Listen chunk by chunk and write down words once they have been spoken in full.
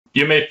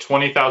You made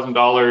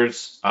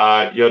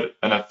 $20,000. You had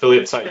an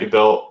affiliate site you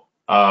built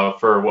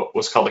for what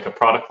was called like a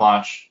product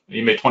launch.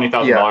 You made twenty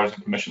thousand Yeah, dollars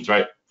in commissions,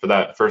 right, for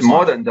that first more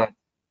launch? than that,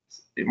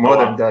 Oh more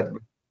than wow. that.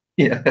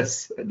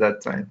 Yes, at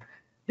that time.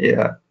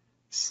 Yeah.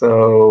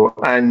 So,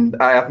 and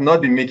I have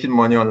not been making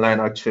money online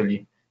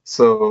actually.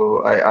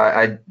 So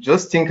I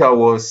just think I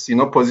was,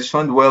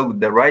 positioned well with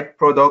the right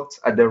product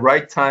at the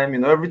right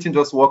time. Everything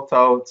just worked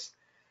out,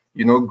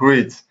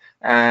 great.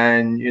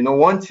 And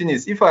one thing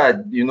is, if I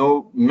had,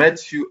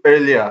 met you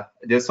earlier,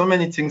 there's so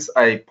many things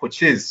I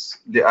purchased.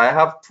 I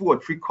have two or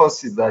three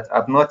courses that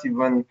I've not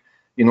even,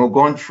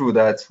 gone through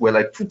that were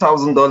like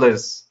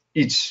 $2,000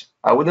 each.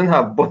 I wouldn't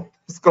have bought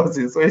those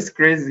courses, so it's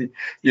crazy,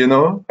 you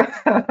know.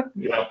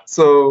 Yeah.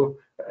 So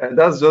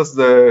that's just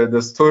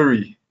the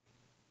story.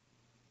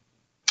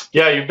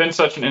 Yeah, you've been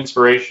such an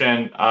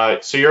inspiration.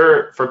 So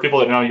you're, for people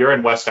that know, you're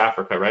in West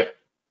Africa, right?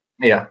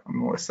 Yeah,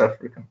 I'm West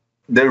African.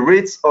 The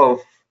rates of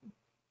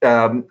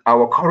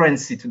our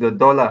currency to the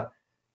dollar